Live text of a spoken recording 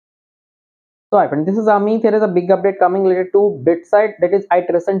So my friend, this is Amit. There is a big update coming related to BITSAT, that is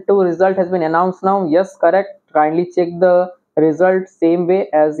iteration 2 result has been announced now. Yes, correct. Kindly check the result same way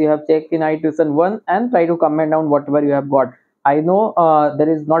as you have checked in iteration 1 and try to comment down whatever you have got. I know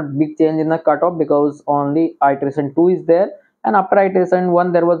there is not big change in the cutoff because only iteration 2 is there, and after iteration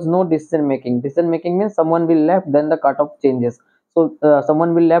 1 there was no decision making. Decision making means someone will left, then the cutoff changes. So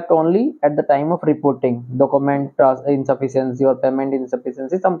someone will left only at the time of reporting document insufficiency or payment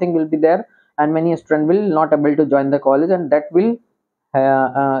insufficiency, something will be there, and many students will not able to join the college, and that will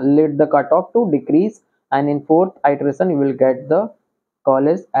lead the cutoff to decrease, and in fourth iteration you will get the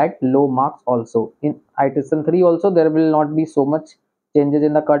college at low marks. Also in iteration 3 also there will not be so much changes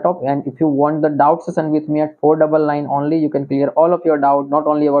in the cutoff, and if you want the doubt session with me at 499 only, you can clear all of your doubt, not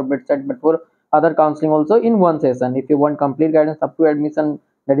only about BITSAT but for other counseling also in one session. If you want complete guidance up to admission,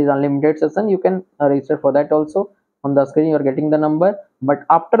 that is unlimited session, you can register for that also. On the screen you are getting the number, but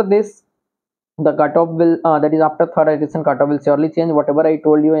after this the cutoff will that is after third iteration cutoff will surely change. Whatever I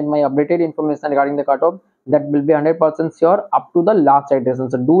told you in my updated information regarding the cutoff, that will be 100% sure up to the last iteration.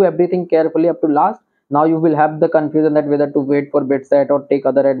 So do everything carefully up to last. Now you will have the confusion that whether to wait for BITSAT or take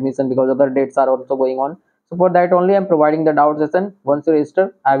other admission because other dates are also going on. So for that only I'm providing the doubt session. Once you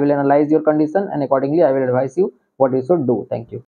register, I will analyze your condition and accordingly I will advise you what you should do. Thank you.